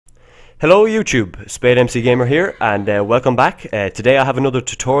Hello YouTube, SphaxpureBDCraft here, and welcome back. Today I have another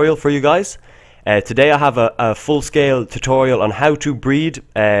tutorial for you guys. Today I have a full-scale tutorial on how to breed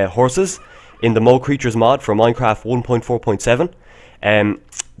horses in the Mo Creatures mod for Minecraft 1.4.7.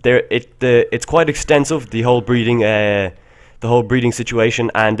 It's quite extensive, the whole breeding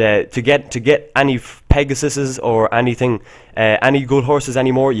situation, and to get any pegasuses or anything, any good horses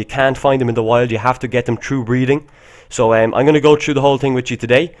anymore, you can't find them in the wild. You have to get them through breeding. So I'm going to go through the whole thing with you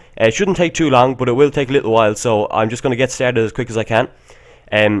today. It shouldn't take too long, but it will take a little while, so I'm just going to get started as quick as I can.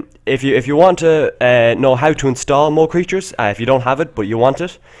 If you want to know how to install Mo Creatures, if you don't have it but you want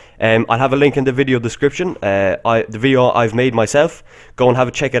it, I'll have a link in the video description. The video I've made myself. Go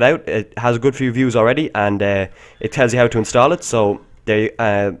and check it out. It has a good few views already, and it tells you how to install it. So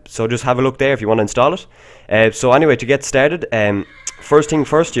so just have a look there if you want to install it. So anyway, to get started, first thing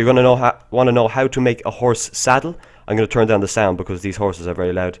first, you're going to want to know how to make a horse saddle. I'm going to turn down the sound because these horses are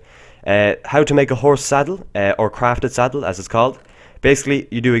very loud. How to make a horse saddle, or crafted saddle as it's called. Basically,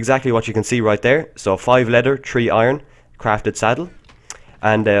 you do exactly what you can see right there. So 5 leather, 3 iron, crafted saddle.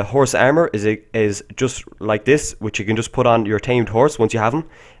 And horse armor is just like this, which you can just put on your tamed horse once you have him.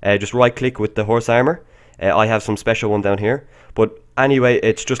 Just right click with the horse armor. I have some special one down here. But anyway,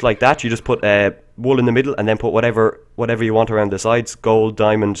 it's just like that. You just put wool in the middle and then put whatever you want around the sides. Gold,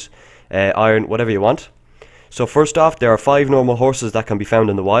 diamond, iron, whatever you want. So first off, there are 5 normal horses that can be found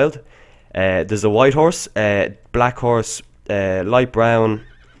in the wild. There's a white horse, black horse, light brown,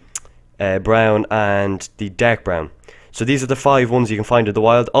 brown, and the dark brown. So these are the 5 ones you can find in the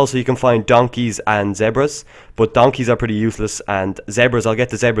wild. Also, you can find donkeys and zebras, but donkeys are pretty useless, and zebras, I'll get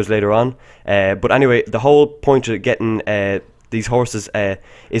to zebras later on. But anyway, the whole point of getting these horses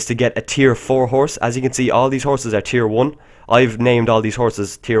is to get a tier 4 horse. As you can see, all these horses are tier 1. I've named all these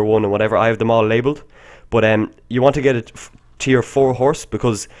horses tier 1 and whatever. I have them all labeled. But you want to get a tier 4 horse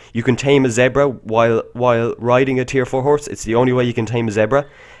because you can tame a zebra while riding a tier 4 horse. It's the only way you can tame a zebra.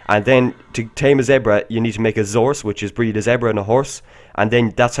 And then to tame a zebra, you need to make a zorse, which is breed a zebra and a horse. And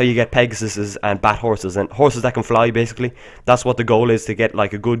then that's how you get pegasuses and bat horses and horses that can fly. Basically, that's what the goal is, to get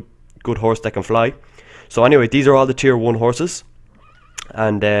like a good horse that can fly. So anyway, these are all the tier 1 horses.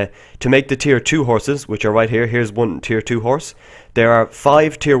 And to make the tier 2 horses, which are right here, here's one tier 2 horse. There are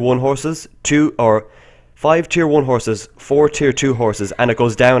 5 tier 1 horses, 5 tier 1 horses, 4 tier 2 horses, and it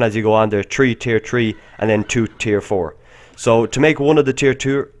goes down as you go on. There 3 tier 3 and then 2 tier 4. So to make one of the tier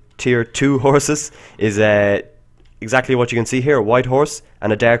 2 horses is exactly what you can see here, a white horse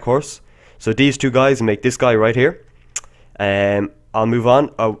and a dark horse. So these 2 guys make this guy right here. I'll move on.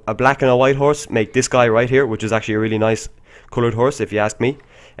 A black and a white horse make this guy right here, which is actually a really nice coloured horse if you ask me.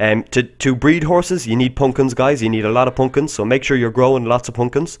 To breed horses, you need pumpkins, guys. You need a lot of pumpkins, so make sure you're growing lots of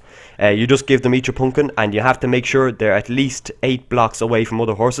pumpkins. You just give them each a pumpkin, and you have to make sure they're at least 8 blocks away from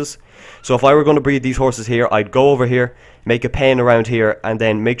other horses. So if I were going to breed these horses here, I'd go over here, make a pen around here, and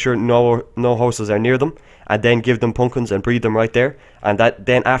then make sure no horses are near them, and then give them pumpkins and breed them right there. And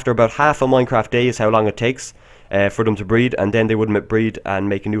then after about half a Minecraft day is how long it takes for them to breed, and then they would breed and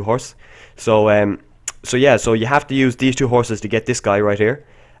make a new horse. So yeah, so you have to use these 2 horses to get this guy right here.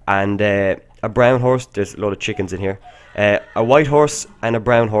 And a brown horse, there's a load of chickens in here. A white horse and a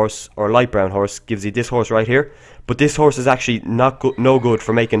brown horse, or light brown horse, gives you this horse right here. But this horse is actually no good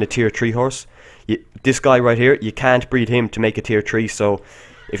for making a tier 3 horse. This guy right here, you can't breed him to make a tier 3. So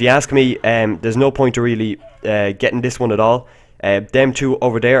if you ask me, there's no point to really getting this one at all. Them 2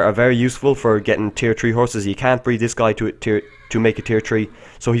 over there are very useful for getting tier 3 horses. You can't breed this guy to make a tier 3.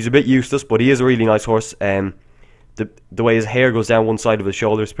 So he's a bit useless, but he is a really nice horse. The way his hair goes down one side of his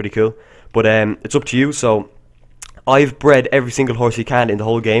shoulder is pretty cool. But it's up to you. So I've bred every single horse you can in the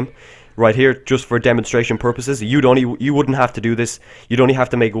whole game right here, just for demonstration purposes. You wouldn't have to do this. You'd only have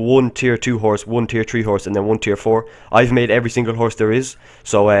to make 1 tier 2 horse, 1 tier 3 horse, and then 1 tier 4. I've made every single horse there is.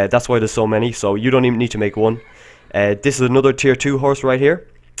 So that's why there's so many. So you don't even need to make 1. This is another tier 2 horse right here.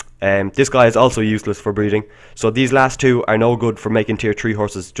 This guy is also useless for breeding. So these last 2 are no good for making tier 3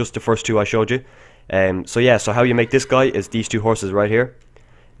 horses. Just the first 2 I showed you. So yeah, so how you make this guy is these 2 horses right here.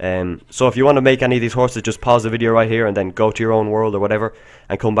 So if you want to make any of these horses, just pause the video right here and then go to your own world or whatever,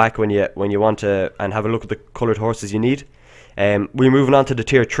 and come back when you want to, and have a look at the coloured horses you need. We're moving on to the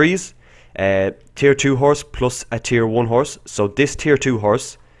tier 3s. Tier 2 horse plus a tier 1 horse. So this tier 2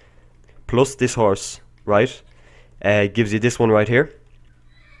 horse plus this horse, right, gives you this one right here,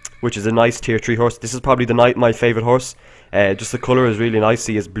 which is a nice tier 3 horse. This is probably my favourite horse. Just the colour is really nice.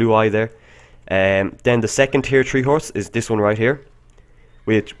 See his blue eye there. Then the second tier 3 horse is this one right here,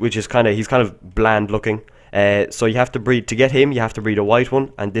 which is he's kind of bland looking. So you have to breed, to get him, you have to breed a white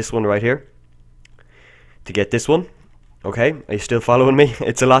one and this one right here to get this one. Okay, are you still following me?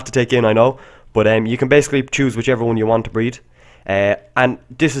 It's a lot to take in, I know, but you can basically choose whichever one you want to breed. And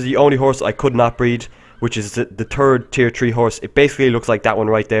this is the only horse I could not breed, which is the third tier 3 horse. It basically looks like that one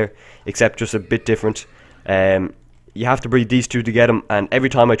right there, except just a bit different. You have to breed these two to get them, and every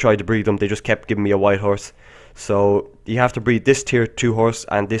time I tried to breed them, they just kept giving me a white horse. So you have to breed this tier 2 horse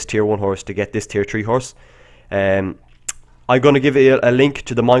and this tier 1 horse to get this tier 3 horse. I'm going to give you a link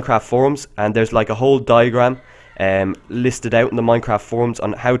to the Minecraft forums, and there's like a whole diagram listed out in the Minecraft forums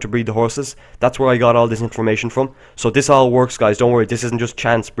on how to breed the horses. That's where I got all this information from. So this all works, guys, don't worry, this isn't just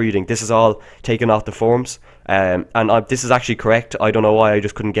chance breeding, this is all taken off the forums. And this is actually correct. I don't know why I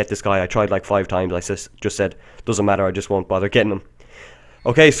just couldn't get this guy. I tried like 5 times. I just said, doesn't matter, I just won't bother getting him.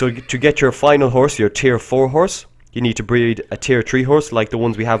 Okay, so to get your final horse, your tier 4 horse, you need to breed a tier 3 horse like the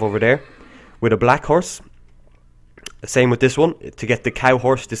ones we have over there, with a black horse. Same with this one. To get the cow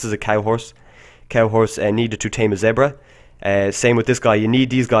horse, this is a cow horse. Cow horse needed to tame a zebra. Same with this guy. You need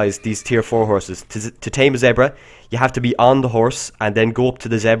these guys, these tier 4 horses. To tame a zebra, you have to be on the horse and then go up to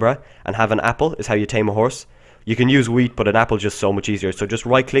the zebra and have an apple, is how you tame a horse. You can use wheat, but an apple is just so much easier. So just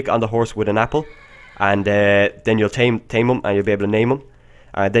right click on the horse with an apple, and then you'll tame him, and you'll be able to name him.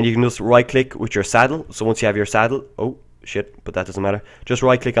 Then you can just right click with your saddle. So once you have your saddle, oh shit, but that doesn't matter. Just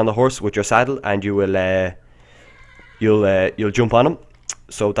right click on the horse with your saddle, and you will you'll jump on him.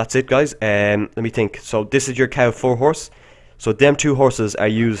 So that's it, guys. Let me think. So this is your cow 4 horse. So them 2 horses are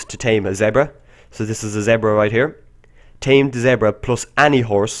used to tame a zebra. So this is a zebra right here. Tamed zebra plus any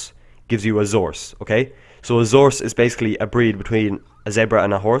horse gives you a zorse. Okay. So a zorse is basically a breed between a zebra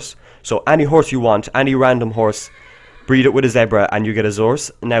and a horse. So any horse you want, any random horse, breed it with a zebra and you get a zorse.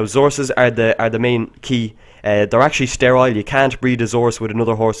 Now zorses are the main key. They're actually sterile. You can't breed a zorse with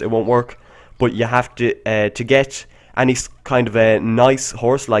another horse. It won't work. But you have to get any kind of a nice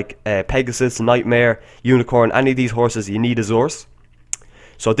horse like Pegasus, Nightmare, Unicorn, any of these horses, you need a zorse.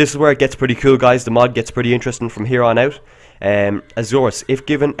 So this is where it gets pretty cool, guys. The mod gets pretty interesting from here on out. A zorse, if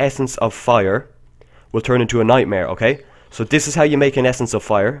given essence of fire, will turn into a nightmare. Okay, so this is how you make an essence of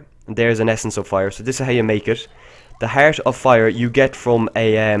fire. And there's an essence of fire. So this is how you make it. The heart of fire you get from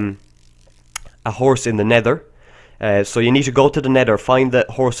a horse in the nether. So you need to go to the nether, find the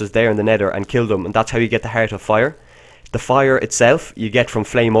horses there in the nether and kill them, and that's how you get the heart of fire. The fire itself you get from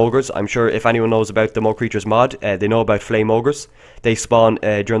flame ogres. I'm sure if anyone knows about the Mo Creautures mod, they know about flame ogres. They spawn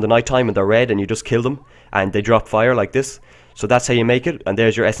during the night time and they're red, and you just kill them and they drop fire like this. So that's how you make it, and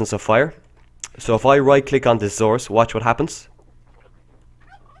there's your essence of fire. So if I right click on this source, watch what happens.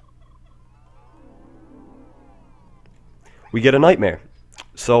 We get a nightmare.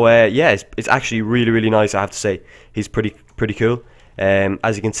 So yeah, it's actually really nice, I have to say. He's pretty cool.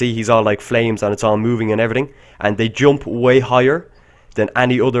 As you can see, he's all like flames and it's all moving and everything, and they jump way higher than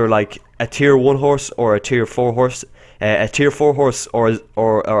any other, like a tier 1 horse or a tier 4 horse. A tier 4 horse or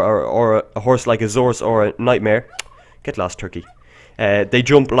a horse like a Zorse or a Nightmare. Get lost, turkey. They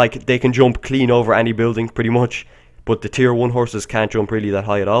jump like they can jump clean over any building pretty much, but the tier 1 horses can't jump really that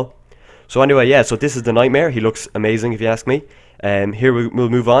high at all. So anyway, yeah, so this is the Nightmare. He looks amazing if you ask me. Here we'll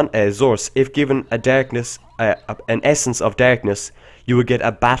move on. Zorse, if given a darkness, an essence of darkness, you will get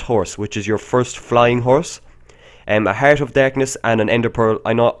a bat horse, which is your first flying horse. A heart of darkness and an ender pearl.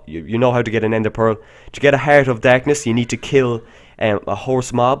 I know you know how to get an ender pearl. To get a heart of darkness, you need to kill a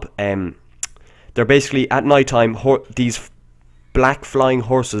horse mob. They're basically at night time. These black flying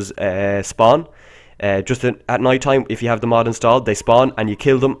horses spawn. Just at night time, if you have the mod installed, they spawn and you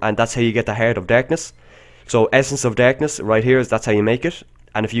kill them, and that's how you get the heart of darkness. So essence of darkness right here, that's how you make it.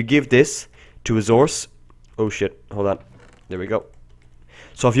 And if you give this to a Zorse, oh shit, hold on, there we go.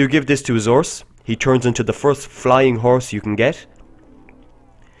 So if you give this to a Zorse, he turns into the first flying horse you can get,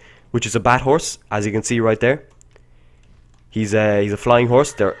 which is a bat horse, as you can see right there. He's a flying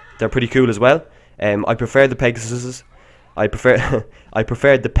horse. They're pretty cool as well. I prefer the Pegasuses. I prefer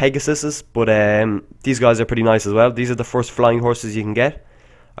the Pegasuses, but these guys are pretty nice as well. These are the first flying horses you can get.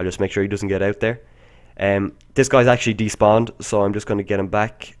 I'll just make sure he doesn't get out there. This guy's actually despawned, so I'm just going to get him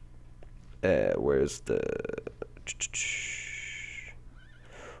back. Where's the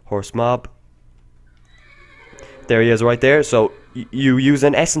horse mob? There he is right there. So you use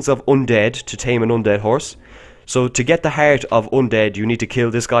an essence of undead to tame an undead horse. So to get the heart of undead, you need to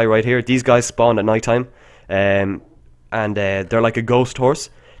kill this guy right here. These guys spawn at nighttime, and they're like a ghost horse.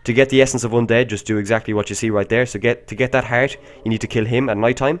 To get the essence of undead, just do exactly what you see right there. So to get that heart, you need to kill him at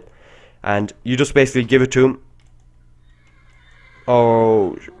nighttime, and you just basically give it to him.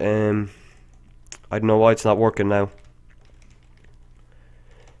 Oh, I don't know why it's not working now.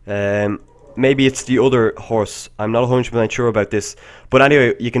 Maybe it's the other horse. I'm not 100% sure about this. But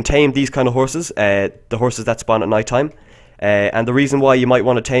anyway, you can tame these kind of horses, the horses that spawn at nighttime. And the reason why you might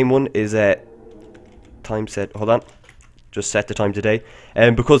want to tame one is time set. Hold on, just set the time today.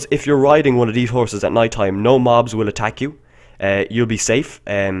 Because if you're riding one of these horses at night time, no mobs will attack you. You'll be safe.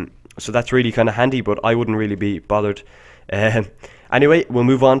 So that's really kind of handy, but I wouldn't really be bothered. Anyway, we'll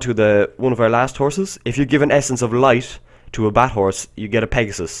move on to one of our last horses. If you give an essence of light to a bat horse, you get a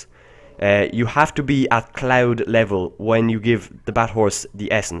pegasus. You have to be at cloud level when you give the bat horse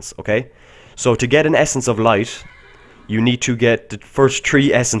the essence, okay? So to get an essence of light, you need to get the first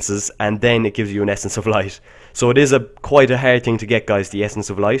 3 essences, and then it gives you an essence of light. So it is quite a hard thing to get, guys, the essence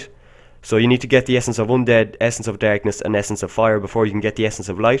of light. So you need to get the essence of undead, essence of darkness, and essence of fire before you can get the essence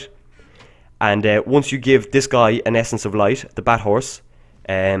of light. And once you give this guy an essence of light, the bat horse,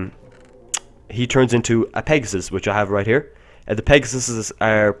 he turns into a pegasus, which I have right here. The Pegasuses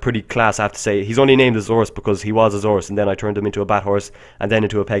are pretty class, I have to say. He's only named Azorus because he was Azorus, and then I turned him into a bat horse, and then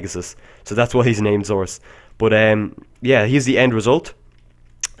into a Pegasus. So that's why he's named Azorus. But yeah, here's the end result.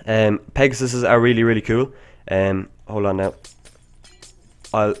 Pegasuses are really, really cool. Hold on now.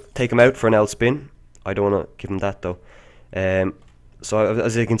 I'll take him out for an L spin. I don't want to give him that though. So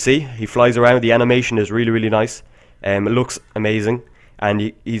as you can see, he flies around. The animation is really, really nice. It looks amazing,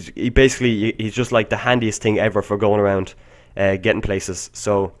 and he's just like the handiest thing ever for going around. Getting places.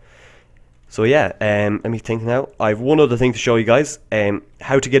 So yeah, let me think now. I have one other thing to show you guys.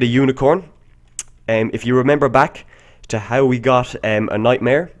 How to get a unicorn. If you remember back to how we got a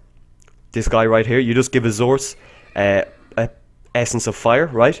nightmare, this guy right here, you just give Azorus a essence of fire,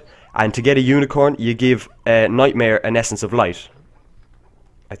 right? And to get a unicorn, you give a nightmare an essence of light,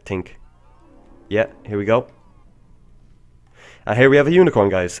 I think. Yeah, here we go. And here we have a unicorn,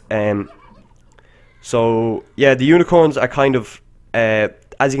 guys. So yeah, the unicorns are kind of,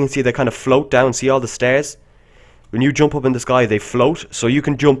 as you can see, they kind of float down. See all the stairs? When you jump up in the sky, they float. So you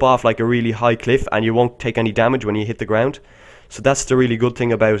can jump off like a really high cliff and you won't take any damage when you hit the ground. So that's the really good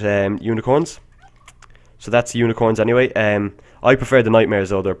thing about unicorns. So that's the unicorns anyway. I prefer the nightmares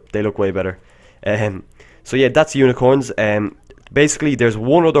though, they look way better. So yeah, that's the unicorns. Basically, there's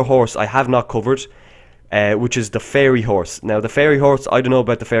one other horse I have not covered, which is the fairy horse. Now the fairy horse, I don't know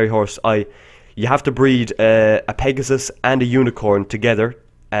about the fairy horse. You have to breed a Pegasus and a unicorn together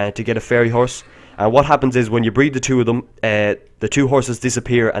to get a fairy horse. And what happens is when you breed the two of them, the 2 horses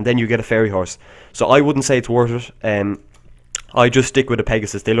disappear and then you get a fairy horse. So I wouldn't say it's worth it. I just stick with a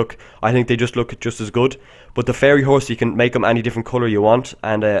Pegasus. I think they just look just as good. But the fairy horse, you can make them any different colour you want.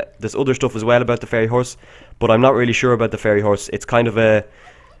 And there's other stuff as well about the fairy horse. But I'm not really sure about the fairy horse. It's kind of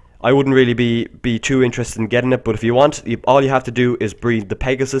I wouldn't really be too interested in getting it. But if you want, all you have to do is breed the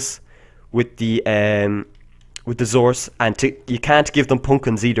Pegasus with the Azorus, and you can't give them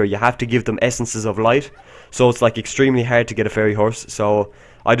pumpkins either. You have to give them essences of light. So it's like extremely hard to get a fairy horse. So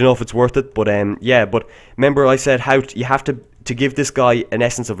I don't know if it's worth it, but yeah. But remember, I said you have to give this guy an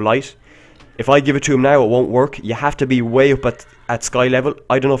essence of light. If I give it to him now, it won't work. You have to be way up at sky level.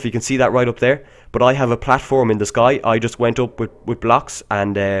 I don't know if you can see that right up there, but I have a platform in the sky. I just went up with blocks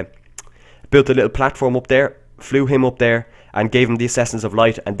and built a little platform up there, flew him up there, and gave him the essence of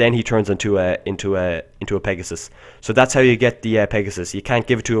light, and then he turns into a Pegasus. So that's how you get the Pegasus. You can't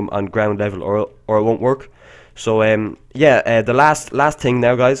give it to him on ground level, or it won't work. So yeah, the last thing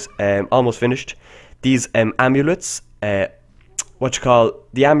now, guys. Almost finished. These amulets.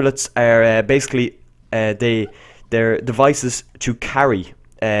 The amulets are basically they're devices to carry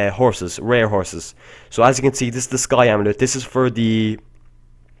horses, rare horses. So as you can see, this is the sky amulet. This is for the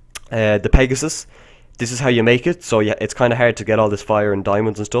Pegasus. This is how you make it. So yeah, it's kind of hard to get all this fire and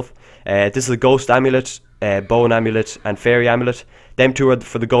diamonds and stuff. This is a ghost amulet, bone amulet, and fairy amulet. Them 2 are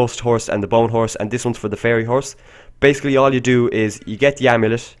for the ghost horse and the bone horse, and this one's for the fairy horse. Basically, all you do is you get the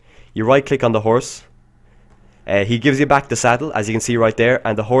amulet, you right click on the horse. He gives you back the saddle, as you can see right there,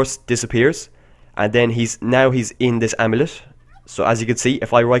 and the horse disappears. And then he's in this amulet. So as you can see,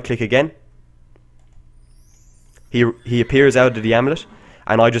 if I right click again, he appears out of the amulet,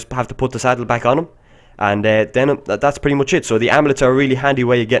 and I just have to put the saddle back on him. And then that's pretty much it. So the amulets are a really handy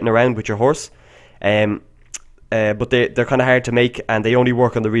way of getting around with your horse. But they're kind of hard to make, and they only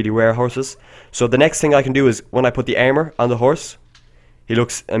work on the really rare horses. So the next thing I can do is, when I put the armor on the horse, he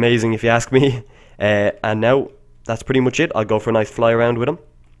looks amazing if you ask me. And now that's pretty much it. I'll go for a nice fly around with him.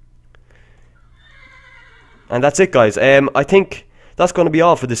 And that's it, guys. I think that's going to be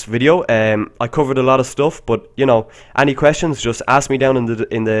all for this video. I covered a lot of stuff, but you know, any questions, just ask me down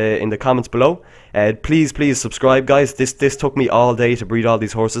in the comments below. Please subscribe, guys. This took me all day to breed all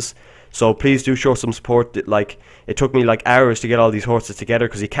these horses, so please do show some support. Like, it took me like hours to get all these horses together,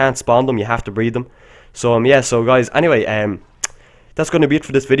 because you can't spawn them, you have to breed them. So yeah, so guys, anyway, that's going to be it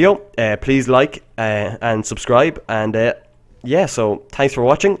for this video. Please like and subscribe, and yeah, so thanks for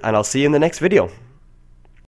watching, and I'll see you in the next video.